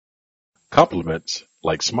Compliments,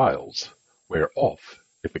 like smiles, wear off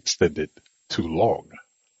if extended too long.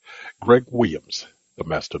 Greg Williams, the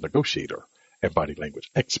master negotiator and body language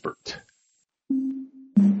expert.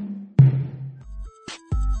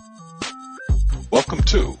 Welcome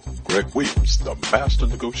to Greg Williams, the master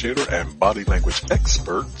negotiator and body language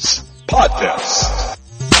experts podcast.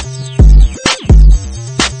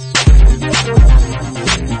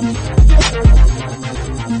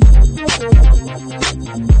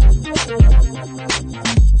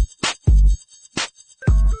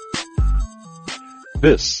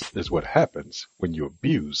 This is what happens when you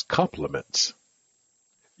abuse compliments.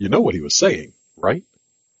 You know what he was saying, right?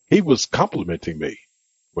 He was complimenting me,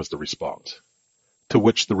 was the response. To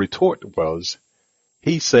which the retort was,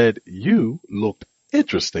 he said you looked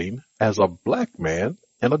interesting as a black man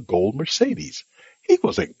in a gold Mercedes. He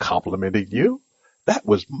wasn't complimenting you. That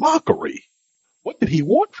was mockery. What did he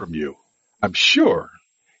want from you? I'm sure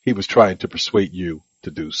he was trying to persuade you to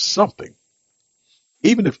do something.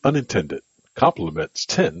 Even if unintended, compliments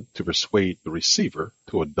tend to persuade the receiver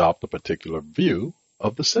to adopt a particular view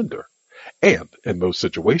of the sender. And in most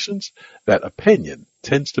situations, that opinion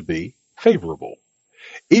tends to be favorable.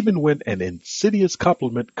 Even when an insidious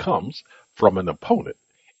compliment comes from an opponent,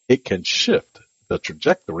 it can shift the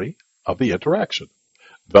trajectory of the interaction.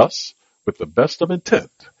 Thus, with the best of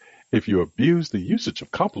intent, if you abuse the usage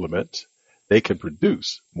of compliments, they can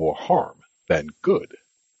produce more harm than good.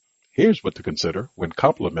 Here's what to consider when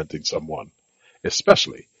complimenting someone,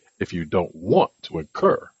 especially if you don't want to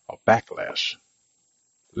incur a backlash.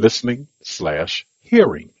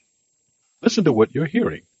 Listening/hearing. Listen to what you're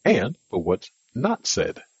hearing and for what's not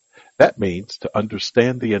said. That means to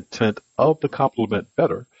understand the intent of the compliment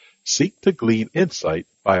better, seek to glean insight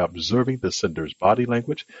by observing the sender's body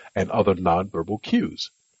language and other nonverbal cues.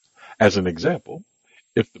 As an example,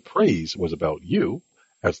 if the praise was about you,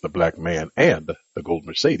 as the black man and the gold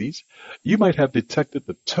Mercedes, you might have detected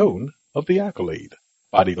the tone of the accolade,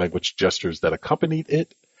 body language gestures that accompanied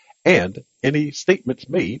it, and any statements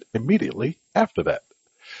made immediately after that.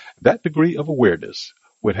 That degree of awareness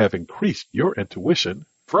would have increased your intuition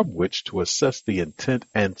from which to assess the intent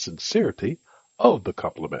and sincerity of the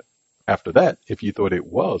compliment. After that, if you thought it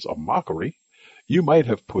was a mockery, you might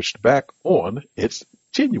have pushed back on its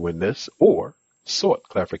genuineness or sought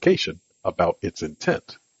clarification about its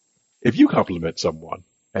intent. If you compliment someone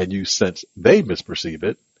and you sense they misperceive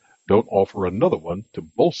it, don't offer another one to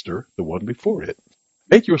bolster the one before it.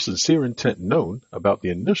 Make your sincere intent known about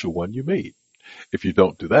the initial one you made. If you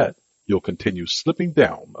don't do that, you'll continue slipping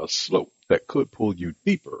down a slope that could pull you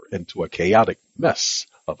deeper into a chaotic mess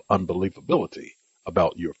of unbelievability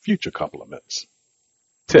about your future compliments.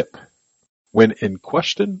 Tip: when in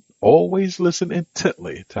question, always listen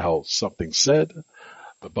intently to how something's said,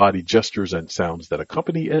 the body gestures and sounds that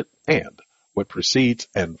accompany it, and what precedes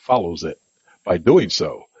and follows it. By doing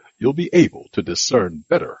so, you'll be able to discern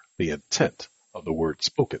better the intent of the word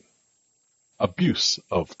spoken. Abuse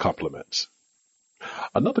of compliments.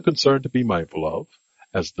 Another concern to be mindful of,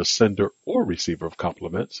 as the sender or receiver of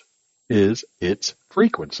compliments, is its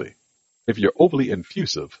frequency. If you're overly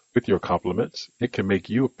effusive with your compliments, it can make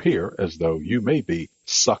you appear as though you may be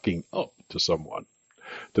sucking up to someone.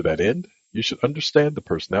 To that end, you should understand the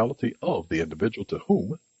personality of the individual to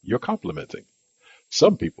whom you're complimenting.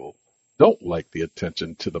 Some people don't like the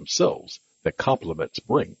attention to themselves that compliments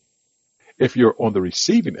bring. If you're on the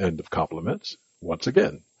receiving end of compliments, once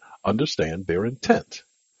again, understand their intent.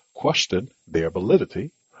 Question their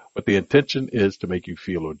validity, what the intention is to make you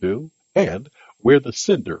feel or do, and where the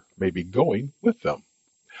sender may be going with them.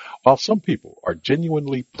 While some people are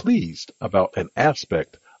genuinely pleased about an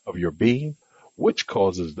aspect of your being, which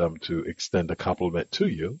causes them to extend a compliment to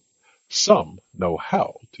you, some know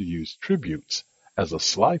how to use tributes as a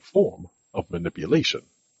sly form of manipulation.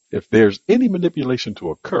 If there's any manipulation to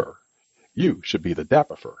occur, you should be the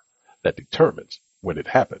dapper that determines when it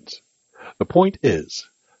happens. The point is,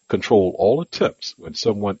 control all attempts when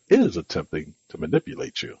someone is attempting to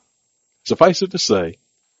manipulate you. Suffice it to say,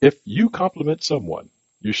 if you compliment someone,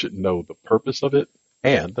 you should know the purpose of it,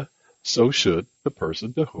 and so should the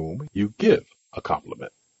person to whom you give a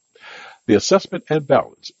compliment. The assessment and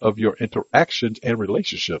balance of your interactions and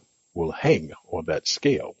relationship will hang on that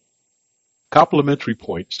scale. Complimentary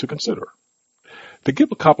points to consider. To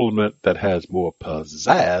give a compliment that has more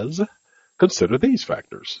pizzazz, consider these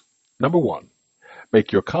factors. Number 1,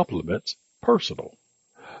 make your compliments personal.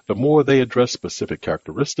 The more they address specific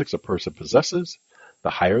characteristics a person possesses, the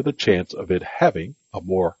higher the chance of it having a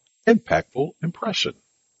more impactful impression.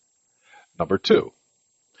 Number 2,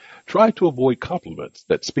 try to avoid compliments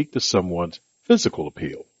that speak to someone's physical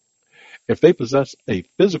appeal. If they possess a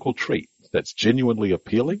physical trait that's genuinely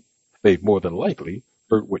appealing, they've more than likely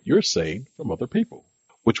heard what you're saying from other people,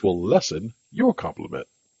 which will lessen your compliment.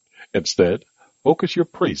 Instead, focus your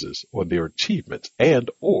praises on their achievements and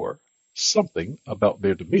or something about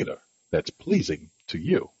their demeanor that's pleasing to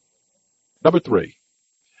you. Number 3,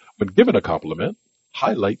 when given a compliment,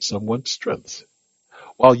 highlight someone's strengths.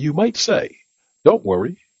 While you might say, "Don't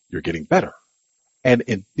worry, you're getting better," an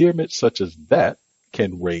endearment such as that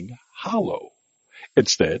can ring hollow.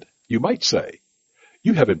 Instead, you might say,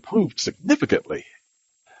 "You have improved significantly."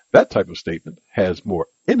 That type of statement has more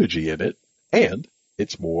energy in it, and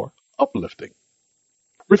it's more uplifting.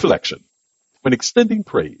 Reflection. When extending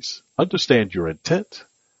praise, understand your intent,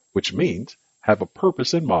 which means have a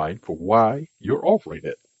purpose in mind for why you're offering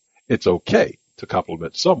it. It's okay to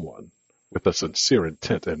compliment someone with a sincere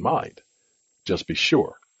intent in mind. Just be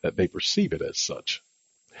sure that they perceive it as such.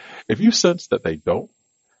 If you sense that they don't,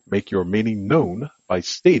 make your meaning known by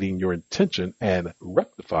stating your intention and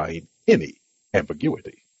rectifying any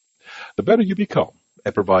ambiguity. The better you become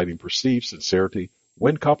at providing perceived sincerity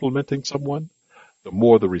when complimenting someone, the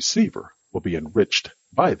more the receiver will be enriched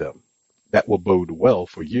by them. That will bode well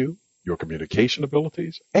for you, your communication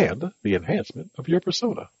abilities, and the enhancement of your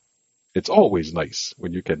persona. It's always nice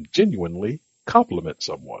when you can genuinely compliment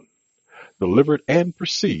someone. Delivered and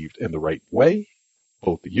perceived in the right way,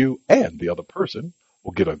 both you and the other person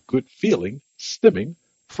will get a good feeling stemming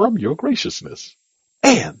from your graciousness.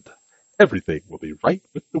 And everything will be right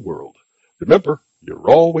with the world. Remember, you're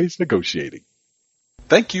always negotiating.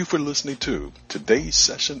 Thank you for listening to today's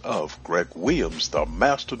session of Greg Williams, the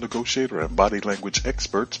Master Negotiator and Body Language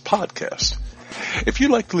Experts podcast. If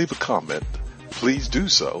you'd like to leave a comment, please do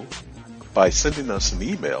so by sending us an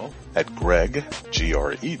email at Greg,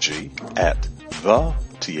 G-R-E-G, at the,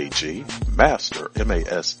 T-H-E, Master,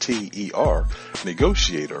 M-A-S-T-E-R,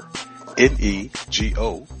 Negotiator,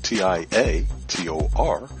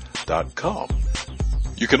 Negotiator.com.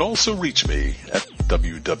 You can also reach me at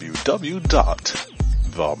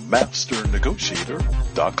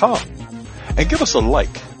www.themasternegotiator.com and give us a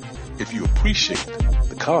like if you appreciate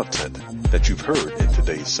the content that you've heard in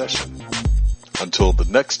today's session. Until the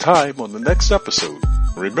next time on the next episode,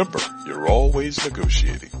 remember, you're always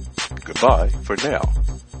negotiating. Goodbye for now.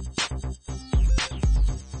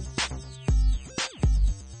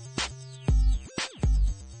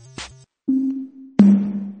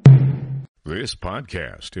 This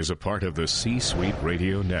podcast is a part of the C-Suite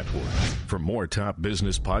Radio Network. For more top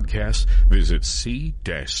business podcasts, visit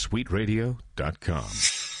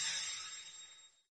c-suiteradio.com.